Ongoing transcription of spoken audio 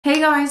Hey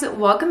guys,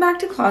 welcome back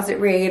to Closet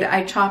Raid.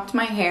 I chopped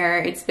my hair.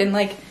 It's been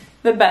like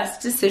the best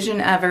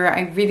decision ever.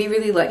 I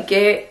really like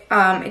it.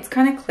 It's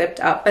kind of clipped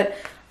up, but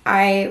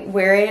I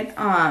wear it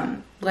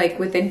like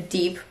with a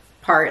deep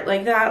part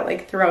like that,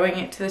 like throwing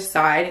it to the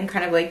side and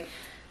kind of like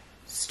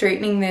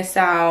straightening this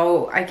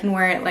out. I can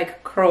wear it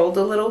like curled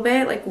a little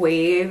bit, like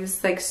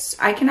waves. Like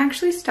I can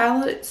actually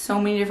style it so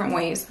many different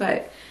ways,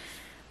 but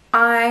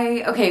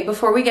okay,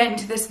 before we get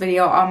into this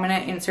video, I'm gonna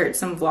insert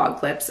some vlog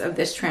clips of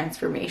this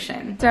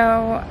transformation. So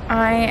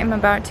I am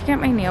about to get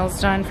my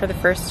nails done for the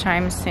first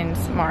time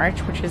since March,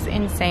 which is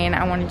insane.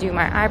 I want to do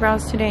my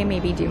eyebrows today,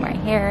 maybe do my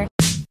hair.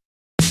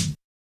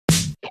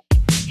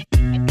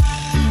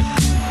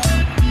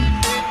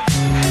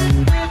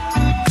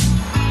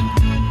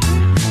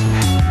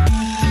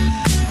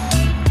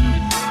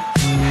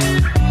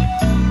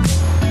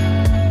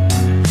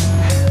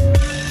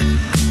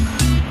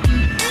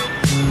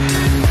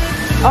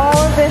 All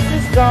of this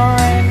is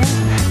gone.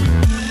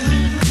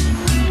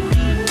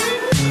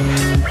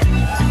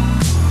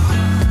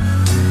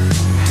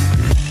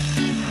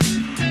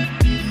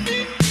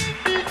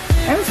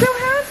 I'm so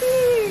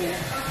happy.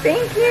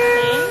 Thank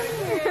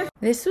you.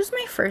 This was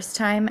my first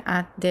time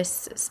at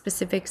this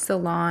specific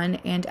salon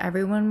and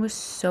everyone was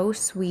so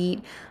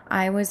sweet.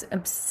 I was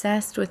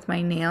obsessed with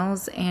my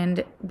nails,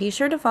 and be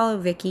sure to follow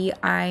Vicky.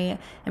 I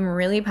am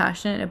really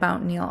passionate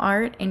about nail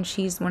art and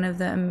she's one of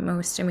the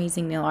most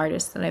amazing nail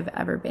artists that I've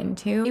ever been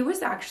to. It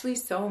was actually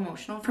so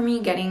emotional for me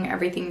getting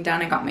everything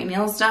done. I got my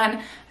nails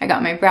done, I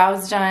got my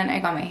brows done, I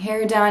got my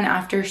hair done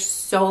after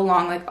so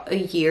long, like a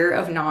year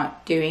of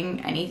not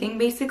doing anything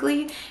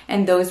basically.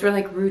 And those were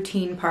like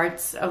routine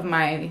parts of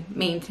my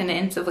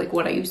maintenance of like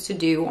what I used to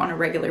do on a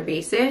regular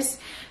basis.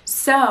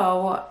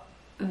 So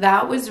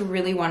that was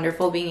really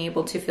wonderful, being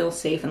able to feel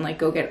safe and like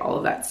go get all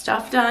of that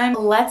stuff done.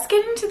 Let's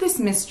get into this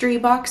mystery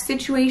box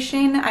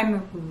situation.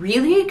 I'm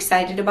really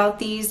excited about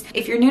these.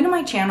 If you're new to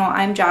my channel,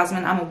 I'm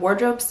Jazmin. I'm a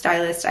wardrobe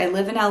stylist. I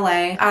live in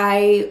LA.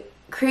 I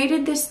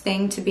created this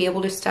thing to be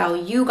able to style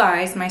you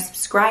guys, my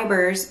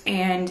subscribers,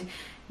 and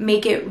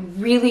make it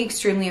really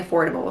extremely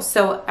affordable.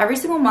 So every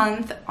single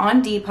month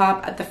on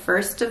Depop at the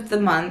first of the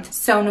month,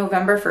 so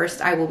November 1st,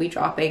 I will be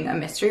dropping a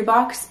mystery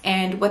box.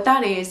 And what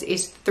that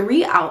is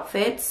 3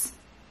 outfits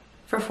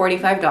for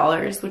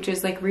 $45, which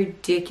is like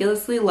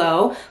ridiculously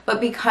low. But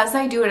because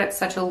I do it at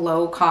such a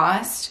low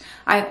cost,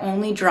 I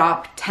only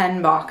drop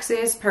 10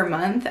 boxes per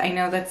month. I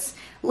know that's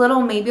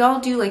little, maybe I'll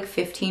do like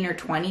 15 or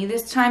 20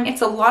 this time.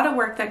 It's a lot of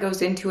work that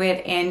goes into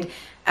it, and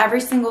every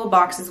single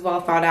box is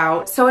well thought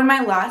out. So in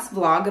my last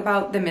vlog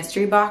about the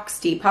mystery box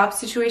Depop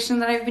situation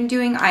that I've been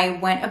doing, I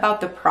went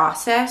about the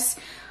process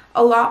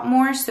a lot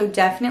more, so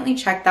definitely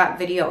check that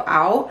video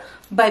out.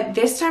 But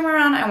this time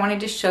around, I wanted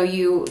to show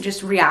you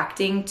just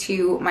reacting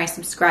to my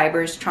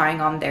subscribers trying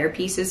on their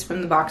pieces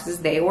from the boxes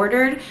they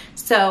ordered.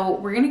 So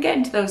we're gonna get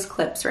into those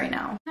clips right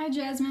now. Hi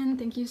Jasmine,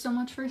 thank you so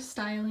much for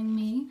styling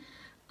me.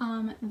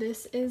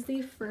 This is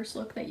the first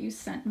look that you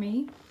sent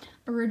me.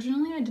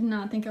 Originally, I did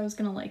not think I was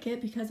gonna like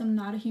it because I'm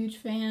not a huge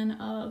fan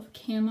of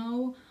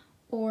camo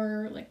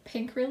or like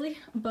pink really,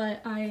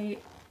 but I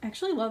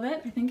actually love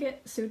it. I think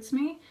it suits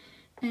me.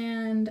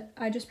 And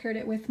I just paired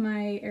it with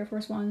my Air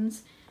Force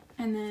Ones,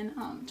 and then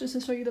just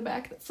to show you the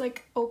back, that's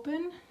like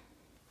open.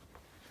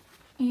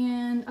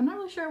 And I'm not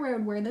really sure where I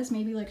would wear this,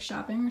 maybe like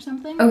shopping or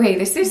something. Okay,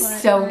 this is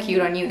so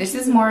cute on you. This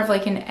is more of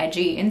like an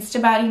edgy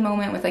Insta-baddie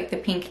moment with like the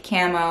pink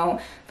camo,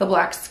 the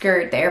black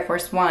skirt, the Air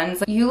Force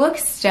Ones. You look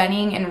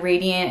stunning and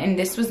radiant, and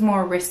this was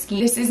more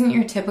risky. This isn't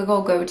your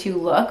typical go-to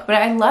look, but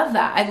I love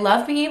that. I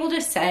love being able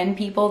to send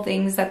people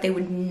things that they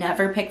would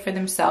never pick for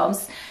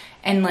themselves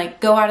and like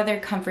go out of their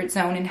comfort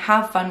zone and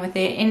have fun with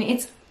it. And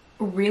it's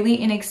really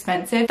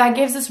inexpensive. That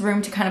gives us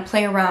room to kind of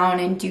play around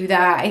and do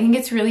that. I think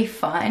it's really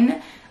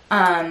fun.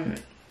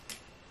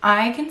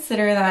 I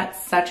consider that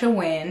such a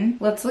win.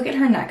 Let's look at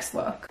her next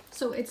look.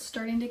 So it's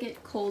starting to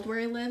get cold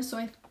where I live, so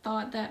I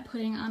thought that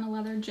putting on a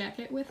leather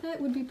jacket with it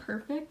would be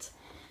perfect.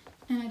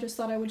 And I just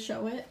thought I would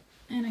show it,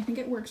 and I think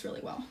it works really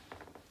well.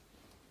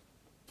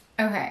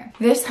 Okay,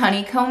 this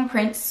honeycomb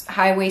print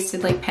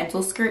high-waisted like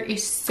pencil skirt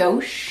is so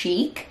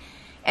chic.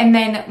 And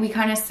then we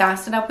kind of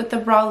sassed it up with the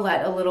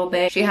bralette a little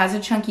bit. She has a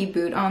chunky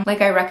boot on,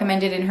 like I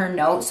recommended in her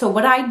note. So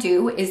what I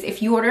do is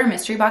if you order a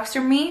mystery box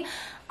from me,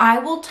 I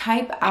will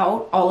type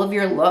out all of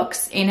your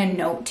looks in a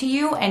note to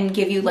you and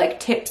give you like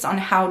tips on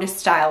how to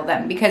style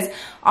them, because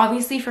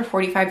obviously for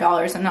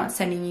 $45, I'm not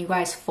sending you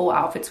guys full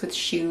outfits with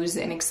shoes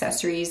and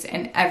accessories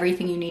and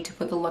everything you need to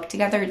put the look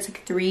together. It's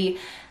like 3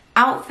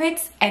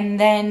 outfits, and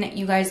then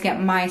you guys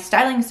get my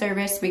styling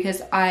service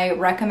because I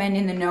recommend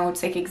in the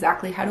notes like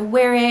exactly how to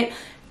wear it,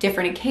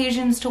 different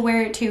occasions to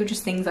wear it to,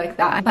 just things like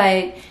that.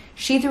 But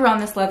she threw on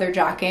this leather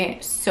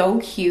jacket, so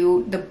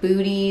cute, the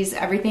booties,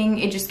 everything,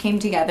 it just came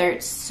together.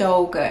 It's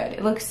so good.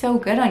 It looks so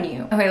good on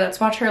you. Okay,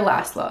 let's watch her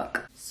last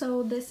look.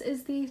 So this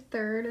is the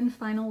third and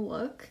final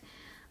look.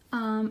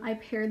 I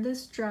paired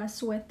this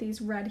dress with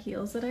these red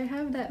heels that I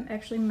have that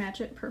actually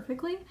match it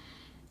perfectly.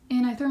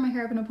 And I threw my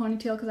hair up in a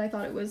ponytail because I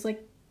thought it was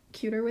like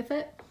cuter with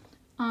it.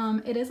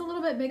 It is a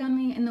little bit big on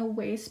me in the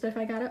waist, but if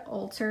I got it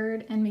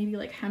altered and maybe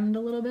like hemmed a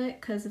little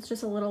bit, because it's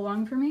just a little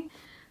long for me,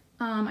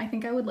 I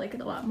think I would like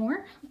it a lot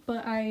more.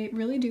 But I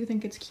really do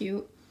think it's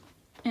cute,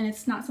 and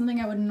it's not something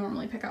I would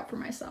normally pick out for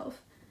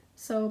myself.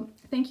 So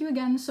thank you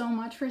again so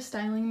much for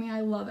styling me.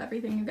 I love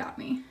everything you got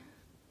me.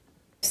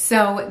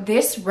 So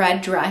this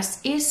red dress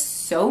is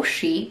so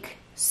chic,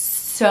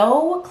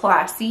 so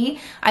classy.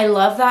 I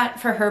love that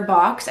for her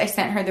box. I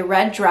sent her the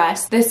red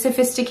dress, the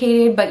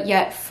sophisticated but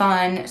yet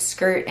fun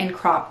skirt and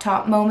crop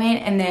top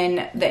moment, and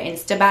then the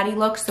Insta baddie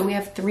look. So we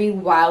have 3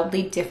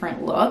 wildly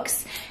different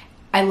looks.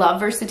 I love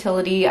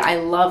versatility. I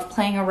love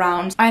playing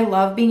around. I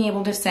love being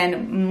able to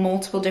send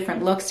multiple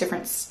different looks,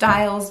 different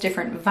styles,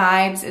 different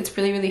vibes. It's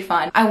really, really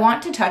fun. I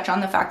want to touch on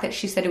the fact that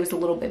she said it was a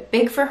little bit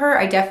big for her.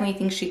 I definitely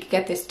think she could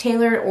get this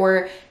tailored,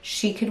 or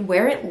she could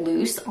wear it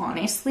loose,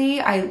 honestly.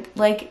 I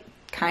like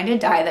kind of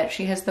die that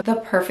she has the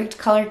perfect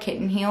color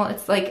kitten heel.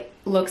 It's like,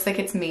 looks like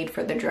it's made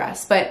for the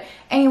dress. But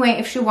anyway,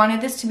 if she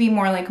wanted this to be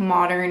more like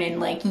modern and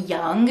like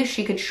young,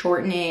 she could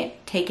shorten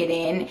it, take it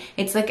in.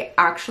 It's like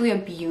actually a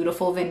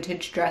beautiful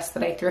vintage dress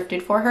that I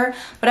thrifted for her.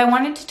 But I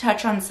wanted to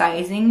touch on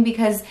sizing,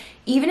 because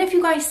even if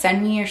you guys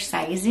send me your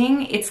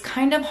sizing, it's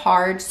kind of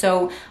hard.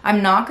 So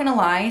I'm not gonna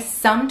lie,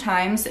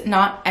 sometimes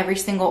not every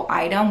single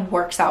item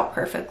works out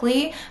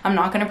perfectly. I'm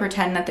not gonna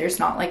pretend that there's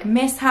not like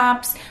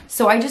mishaps.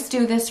 So I just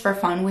do this for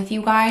fun with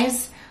you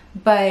guys.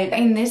 But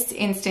in this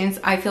instance,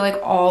 I feel like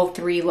all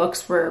 3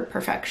 looks were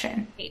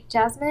perfection. Hey,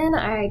 Jasmine,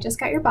 I just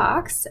got your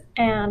box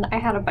and I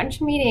had a bunch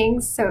of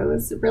meetings, so it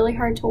was really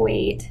hard to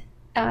wait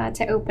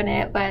to open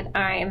it, but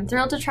I'm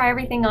thrilled to try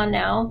everything on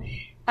now.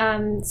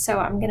 So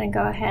I'm gonna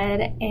go ahead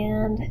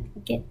and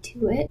get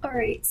to it. All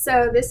right,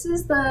 so this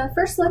is the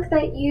first look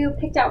that you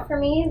picked out for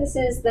me. This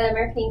is the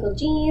American Eagle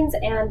jeans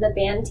and the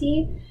band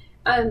tee.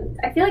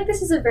 I feel like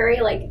this is a very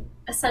like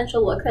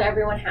essential look that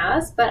everyone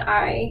has, but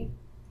I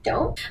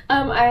don't.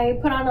 I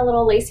put on a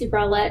little lacy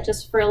bralette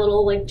just for a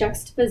little like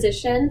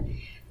juxtaposition,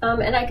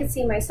 and I could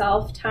see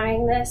myself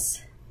tying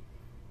this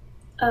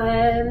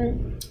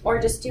or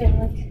just doing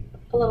like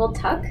a little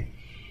tuck.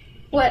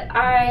 What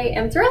I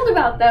am thrilled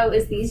about though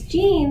is these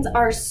jeans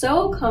are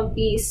so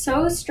comfy,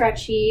 so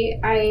stretchy.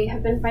 I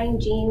have been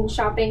finding jean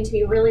shopping to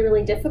be really,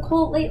 really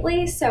difficult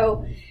lately,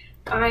 so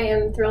I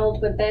am thrilled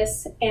with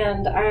this,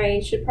 and I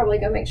should probably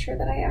go make sure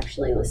that I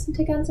actually listen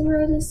to Guns N'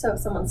 Roses, so if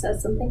someone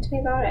says something to me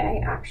about it, I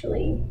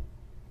actually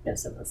know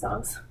some of the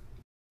songs.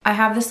 I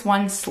have this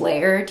one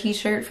Slayer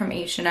t-shirt from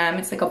H&M.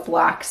 It's like a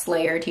black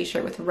Slayer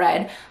t-shirt with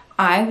red.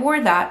 I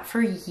wore that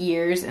for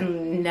years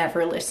and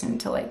never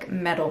listened to like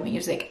metal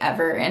music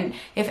ever. And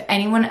if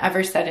anyone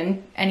ever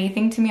said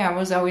anything to me, I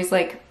was always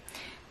like,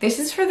 this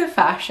is for the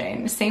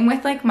fashion. Same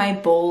with like my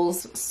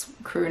Bulls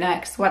crew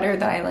neck sweater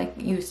that I like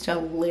used to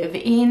live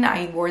in.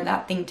 I wore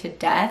that thing to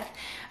death.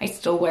 I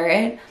still wear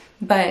it,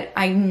 but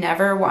I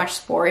never watched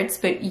sports.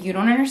 But you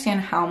don't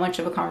understand how much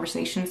of a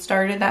conversation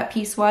started that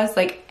piece was.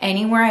 Like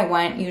anywhere I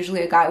went,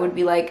 usually a guy would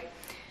be like,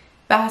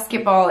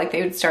 basketball, like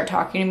they would start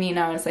talking to me and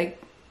I was like,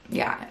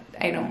 yeah,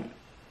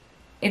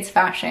 it's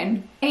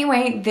fashion.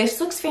 Anyway, this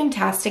looks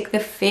fantastic. The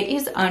fit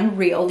is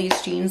unreal.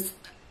 These jeans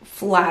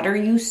flatter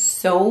you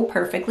so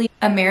perfectly.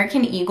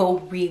 American Eagle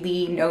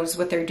really knows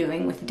what they're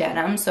doing with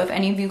denim. So if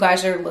any of you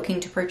guys are looking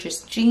to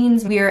purchase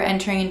jeans, we are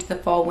entering into the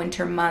fall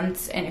winter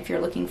months, and if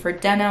you're looking for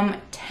denim,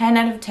 10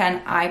 out of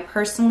 10. I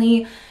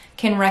personally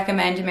can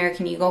recommend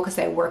American Eagle because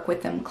I work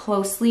with them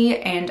closely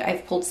and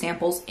I've pulled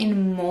samples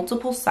in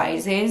multiple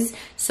sizes,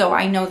 so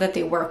I know that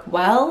they work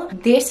well.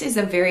 This is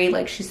a very,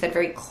 like she said,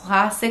 very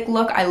classic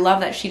look. I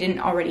love that she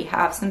didn't already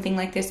have something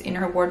like this in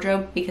her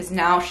wardrobe, because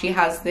now she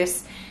has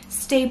this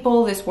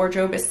staple, this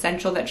wardrobe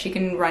essential that she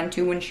can run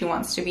to when she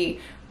wants to be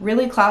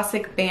really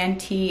classic band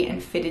tee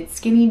and fitted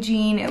skinny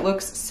jean. It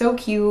looks so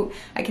cute.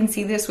 I can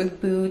see this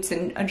with boots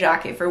and a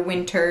jacket for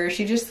winter.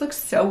 She just looks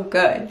so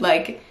good.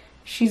 Like,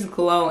 she's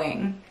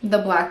glowing. The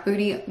black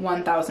booty,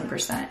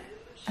 1000%.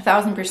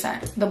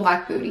 1000%. The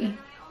black booty.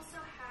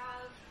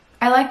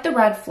 I like the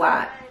red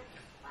flat.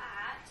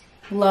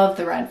 Love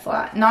the red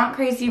flat. Not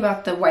crazy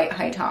about the white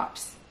high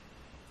tops.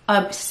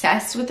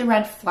 Obsessed with the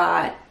red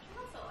flat.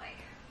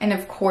 And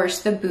of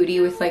course the booty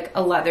with like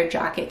a leather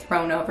jacket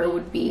thrown over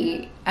would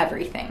be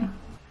everything.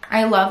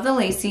 I love the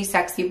lacy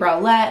sexy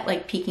bralette,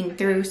 like peeking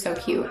through, so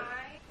cute.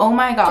 Oh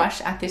my gosh,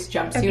 at this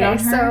jumpsuit on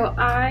her. So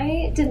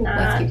I did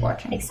not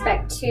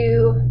expect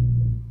to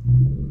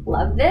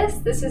love this.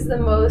 This is the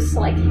most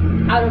like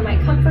out of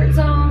my comfort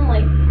zone.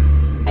 Like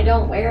I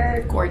don't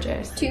wear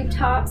gorgeous tube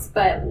tops,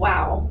 but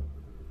wow,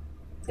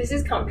 this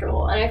is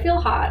comfortable and I feel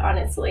hot,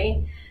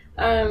 honestly.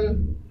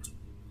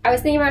 I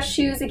was thinking about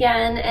shoes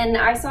again, and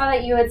I saw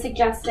that you had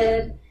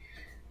suggested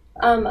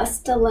a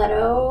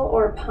stiletto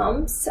or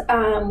pumps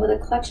with a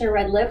collection of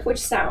red lip, which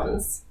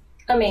sounds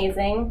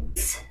amazing.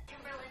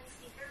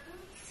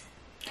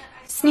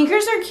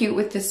 Sneakers are cute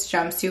with this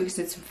jumpsuit because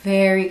it's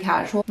very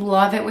casual.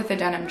 Love it with a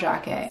denim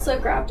jacket. So I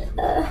grabbed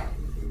a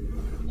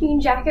jean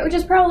jacket, which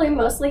is probably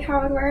mostly how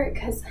I would wear it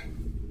because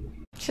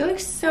she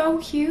looks so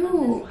cute.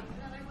 Another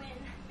win.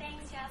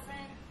 Thanks,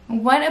 Jazmin.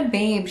 What a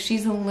babe.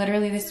 She's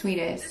literally the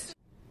sweetest.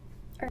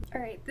 All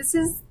right, this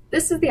is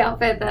the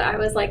outfit that I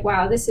was like,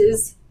 wow, this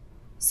is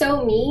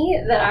so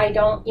me that I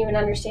don't even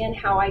understand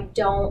how I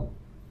don't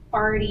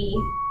already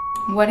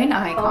What an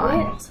own icon.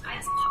 it. It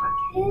has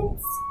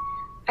pockets.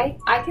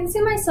 I can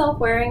see myself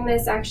wearing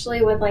this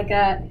actually with like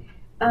a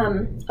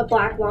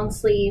black long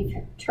sleeve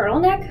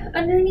turtleneck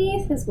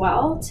underneath as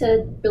well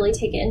to really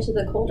take it into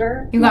the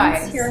colder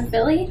months here in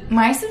Philly.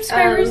 My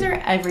subscribers are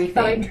everything.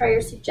 Thought I'd try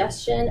your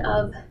suggestion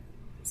of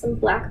some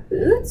black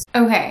boots.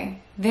 Okay,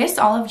 this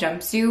olive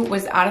jumpsuit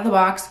was out of the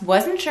box.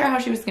 Wasn't sure how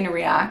she was gonna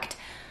react.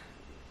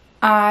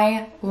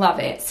 I love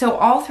it. So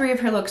all three of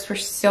her looks were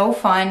so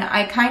fun.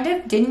 I kind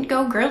of didn't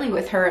go girly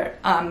with her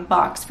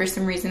box for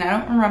some reason. I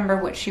don't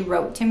remember what she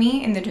wrote to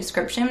me in the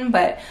description,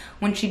 but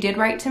when she did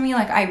write to me,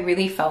 like I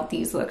really felt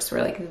these looks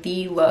were like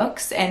the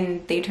looks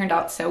and they turned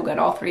out so good,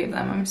 all three of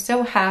them. I'm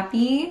so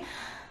happy.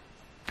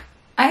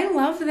 I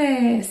love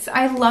this.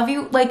 I love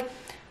you. Like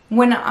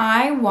when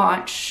I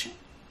watch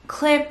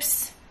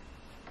clips,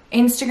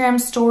 Instagram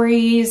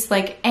stories,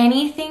 like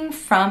anything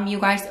from you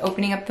guys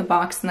opening up the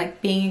box and like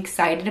being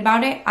excited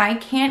about it, I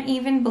can't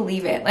even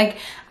believe it. Like,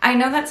 I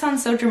know that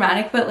sounds so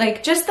dramatic, but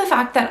like just the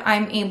fact that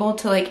I'm able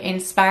to like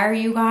inspire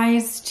you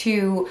guys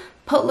to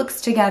put looks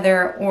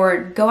together or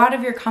go out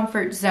of your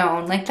comfort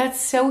zone, like that's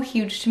so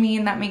huge to me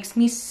and that makes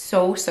me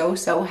so, so,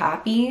 so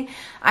happy.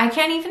 I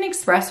can't even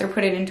express or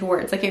put it into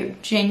words. Like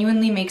it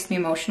genuinely makes me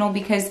emotional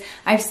because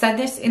I've said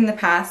this in the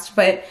past,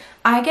 but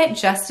I get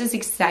just as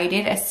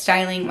excited as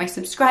styling my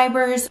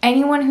subscribers,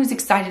 anyone who's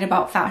excited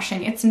about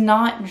fashion. It's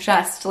not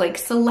just like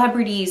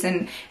celebrities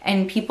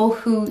and people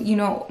who, you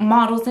know,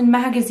 models in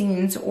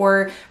magazines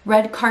or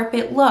red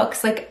carpet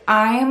looks. Like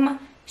I'm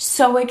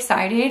so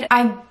excited.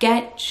 I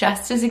get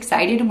just as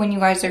excited when you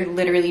guys are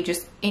literally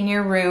just in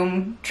your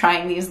room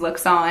trying these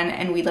looks on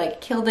and we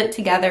like killed it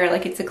together.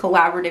 Like it's a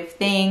collaborative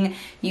thing.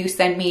 You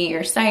send me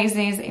your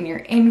sizes and your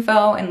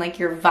info and like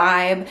your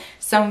vibe.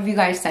 Some of you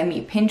guys send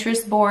me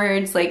Pinterest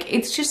boards. Like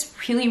it's just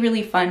really,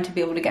 really fun to be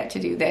able to get to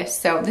do this.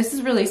 So this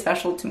is really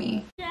special to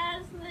me.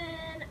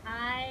 Jazmin,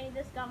 I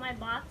just got my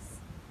box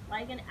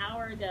like an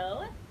hour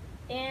ago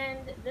and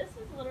this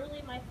is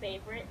literally my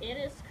favorite. It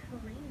is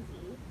crazy.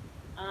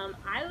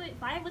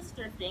 If I was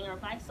thrifting or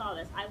if I saw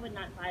this, I would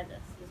not buy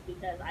this just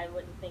because I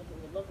wouldn't think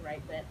it would look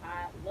right, but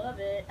I love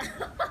it.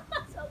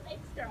 So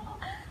thanks, girl.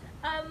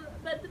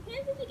 But the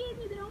pants that you gave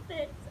me, they don't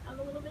fit. I'm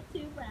a little bit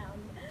too brown.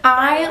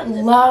 I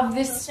love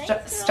this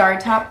star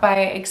top by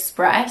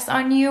Express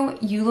on you.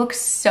 You look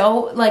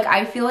so, like,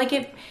 I feel like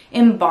it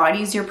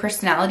embodies your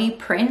personality.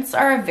 Prints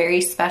are a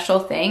very special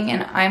thing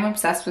and I'm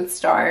obsessed with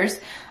stars.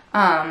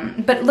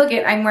 But look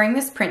I'm wearing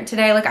this print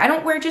today. Like I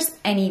don't wear just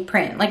any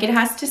print, like it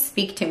has to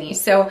speak to me.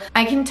 So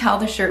I can tell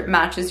the shirt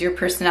matches your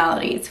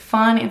personality. It's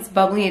fun, it's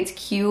bubbly, it's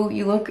cute.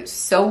 You look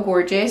so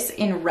gorgeous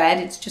in red.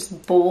 It's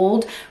just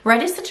bold.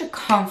 Red is such a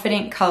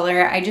confident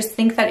color. I just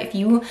think that if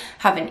you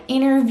have an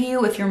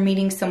interview, if you're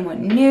meeting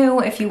someone new,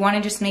 if you want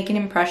to just make an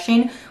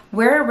impression,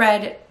 wear a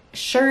red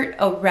shirt,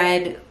 a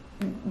red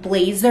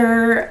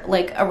blazer,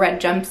 like a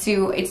red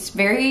jumpsuit. It's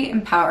very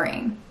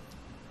empowering.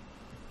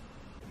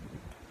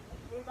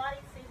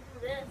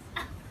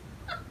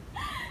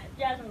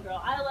 Jazmin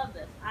girl, I love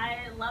this.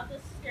 I love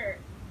this skirt.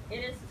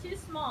 It is too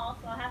small,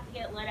 so I'll have to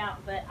get it let out,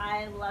 but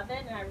I love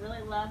it and I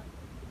really love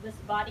this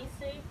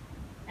bodysuit.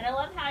 And I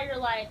love how you're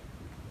like,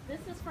 this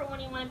is for when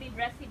you want to be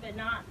dressy but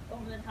not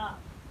over the top.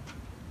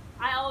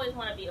 I always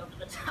want to be over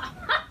the top.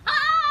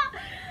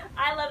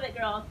 I love it,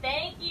 girl.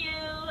 Thank you.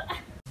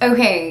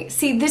 Okay,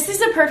 see, this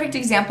is a perfect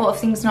example of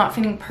things not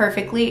fitting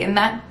perfectly, and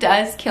that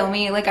does kill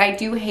me. Like, I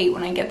do hate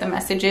when I get the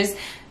messages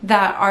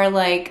that are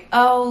like,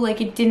 oh,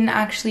 like it didn't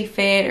actually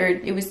fit, or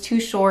it was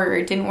too short, or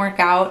it didn't work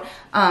out.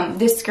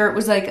 This skirt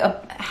was like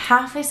a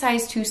half a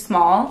size too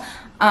small,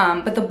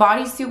 but the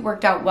bodysuit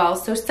worked out well.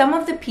 So some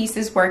of the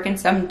pieces work and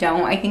some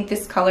don't. I think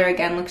this color,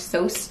 again, looks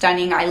so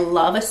stunning. I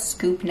love a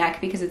scoop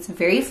neck because it's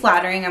very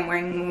flattering. I'm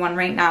wearing one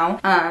right now.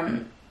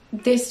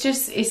 This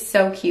just is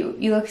so cute.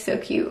 You look so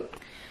cute.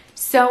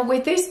 So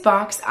with this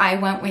box, I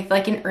went with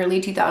like an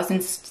early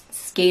 2000s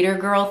skater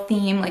girl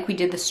theme. Like we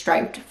did the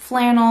striped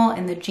flannel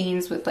and the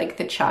jeans with like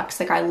the chucks.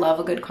 Like I love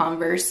a good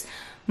Converse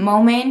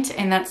moment,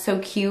 and that's so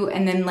cute.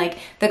 And then like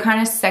the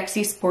kind of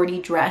sexy sporty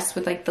dress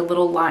with like the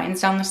little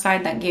lines down the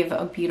side that give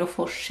a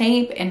beautiful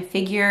shape and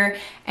figure,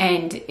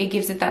 and it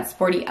gives it that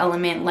sporty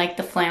element, like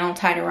the flannel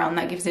tied around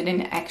that gives it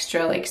an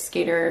extra like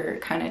skater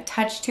kind of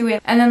touch to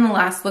it. And then the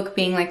last look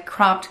being like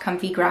cropped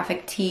comfy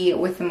graphic tee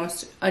with the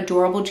most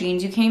adorable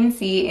jeans. You can even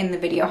see in the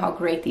video how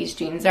great these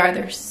jeans are.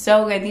 They're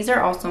so good. These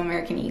are also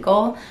American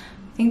Eagle.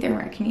 I think they're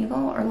American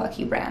Eagle or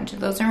Lucky Brand.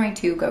 Those are my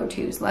two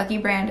go-tos, Lucky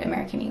Brand,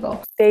 American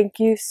Eagle. Thank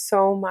you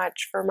so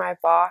much for my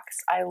box.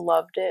 I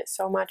loved it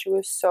so much. It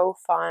was so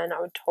fun. I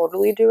would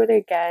totally do it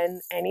again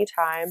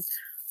anytime.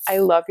 I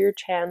love your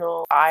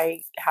channel.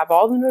 I have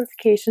all the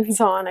notifications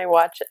on. I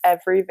watch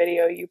every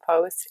video you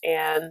post,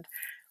 and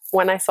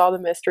when I saw the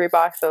mystery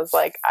box, I was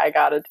like, I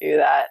gotta do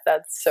that.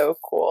 That's so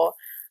cool.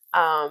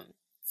 But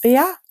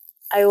yeah,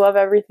 I love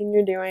everything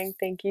you're doing.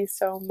 Thank you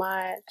so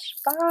much.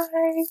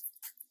 Bye.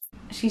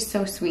 She's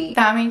so sweet.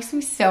 That makes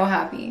me so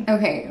happy.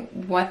 Okay,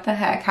 what the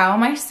heck? How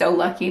am I so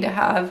lucky to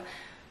have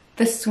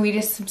the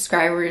sweetest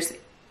subscribers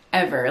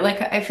ever?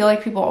 Like, I feel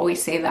like people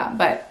always say that,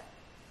 but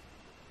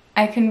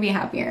I couldn't be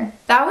happier.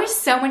 That was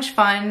so much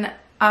fun.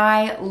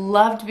 I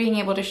loved being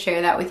able to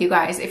share that with you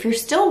guys. If you're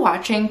still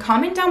watching,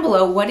 comment down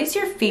below, what is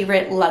your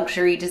favorite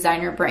luxury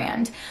designer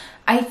brand?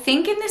 I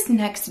think in this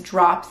next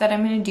drop that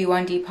I'm gonna do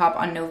on Depop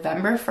on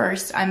November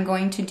 1st, I'm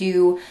going to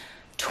do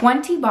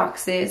 20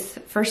 boxes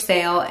for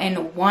sale,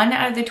 and 1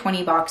 out of the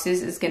 20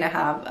 boxes is gonna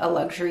have a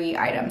luxury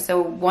item.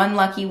 So one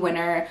lucky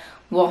winner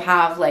will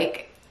have,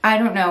 like, I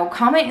don't know,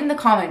 comment in the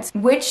comments,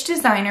 which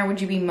designer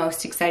would you be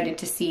most excited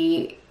to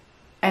see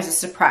as a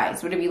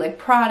surprise? Would it be like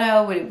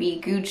Prada? Would it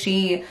be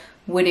Gucci?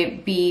 Would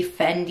it be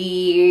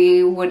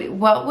Fendi?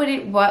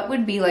 What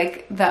would be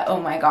like the oh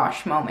my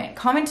gosh moment?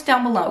 Comment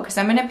down below, because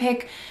I'm gonna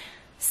pick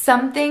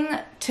something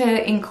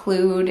to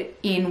include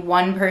in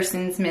one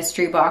person's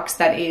mystery box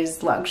that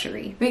is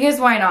luxury, because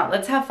why not?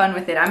 Let's have fun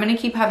with it. I'm gonna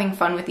keep having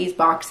fun with these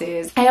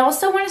boxes. I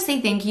also want to say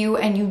thank you,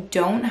 and you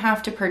don't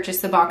have to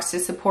purchase the box to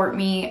support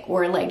me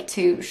or like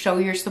to show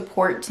your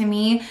support to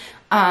me.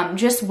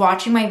 Just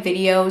watching my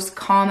videos,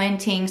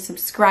 commenting,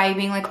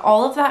 subscribing, like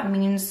all of that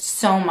means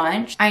so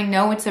much. I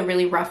know it's a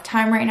really rough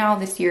time right now.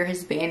 This year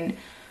has been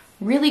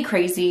really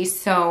crazy,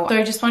 so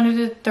I just wanted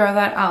to throw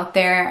that out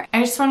there.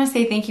 I just want to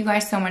say thank you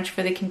guys so much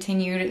for the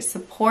continued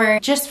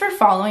support, just for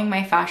following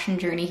my fashion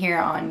journey here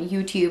on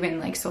YouTube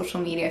and like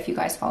social media, if you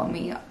guys follow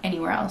me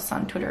anywhere else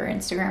on Twitter or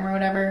Instagram or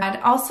whatever.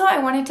 And also I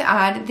wanted to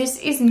add, this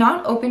is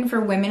not open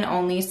for women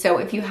only, so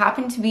if you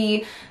happen to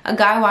be a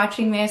guy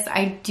watching this,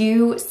 I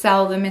do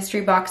sell the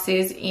mystery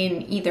boxes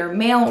in either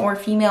male or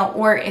female,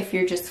 or if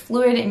you're just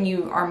fluid and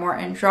you are more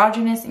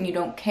androgynous and you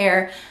don't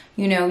care,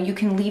 you know, you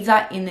can leave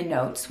that in the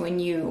notes when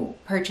you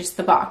purchase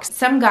the box.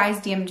 Some guys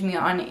DM'd me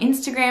on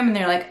Instagram and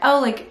they're like, oh,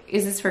 like,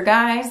 is this for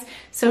guys?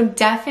 So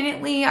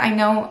definitely, I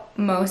know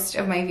most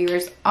of my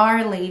viewers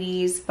are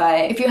ladies,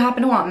 but if you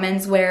happen to want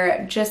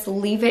menswear, just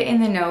leave it in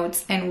the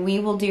notes and we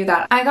will do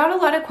that. I got a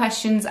lot of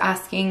questions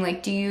asking,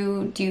 like, do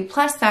you do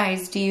plus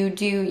size? Do you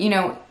do, you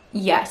know,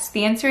 yes.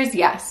 The answer is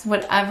yes.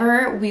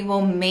 Whatever, we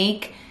will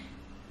make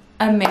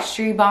a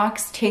mystery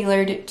box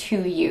tailored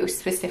to you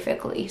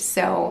specifically.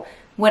 So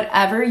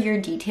whatever your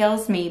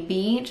details may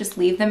be, just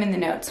leave them in the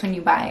notes when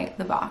you buy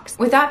the box.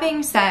 With that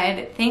being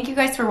said, thank you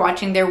guys for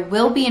watching. There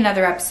will be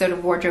another episode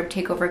of Wardrobe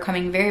Takeover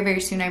coming very, very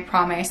soon, I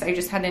promise. I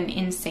just had an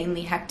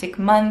insanely hectic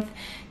month.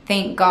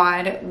 Thank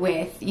God,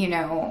 with, you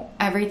know,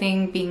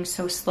 everything being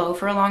so slow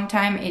for a long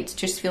time, it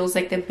just feels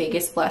like the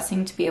biggest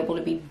blessing to be able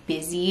to be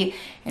busy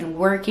and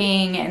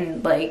working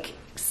and like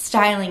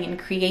styling and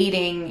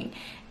creating.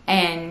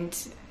 And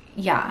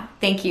yeah,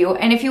 thank you.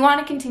 And if you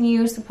want to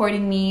continue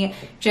supporting me,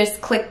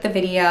 just click the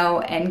video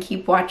and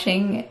keep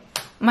watching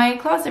my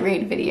closet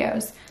raid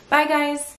videos. Bye guys.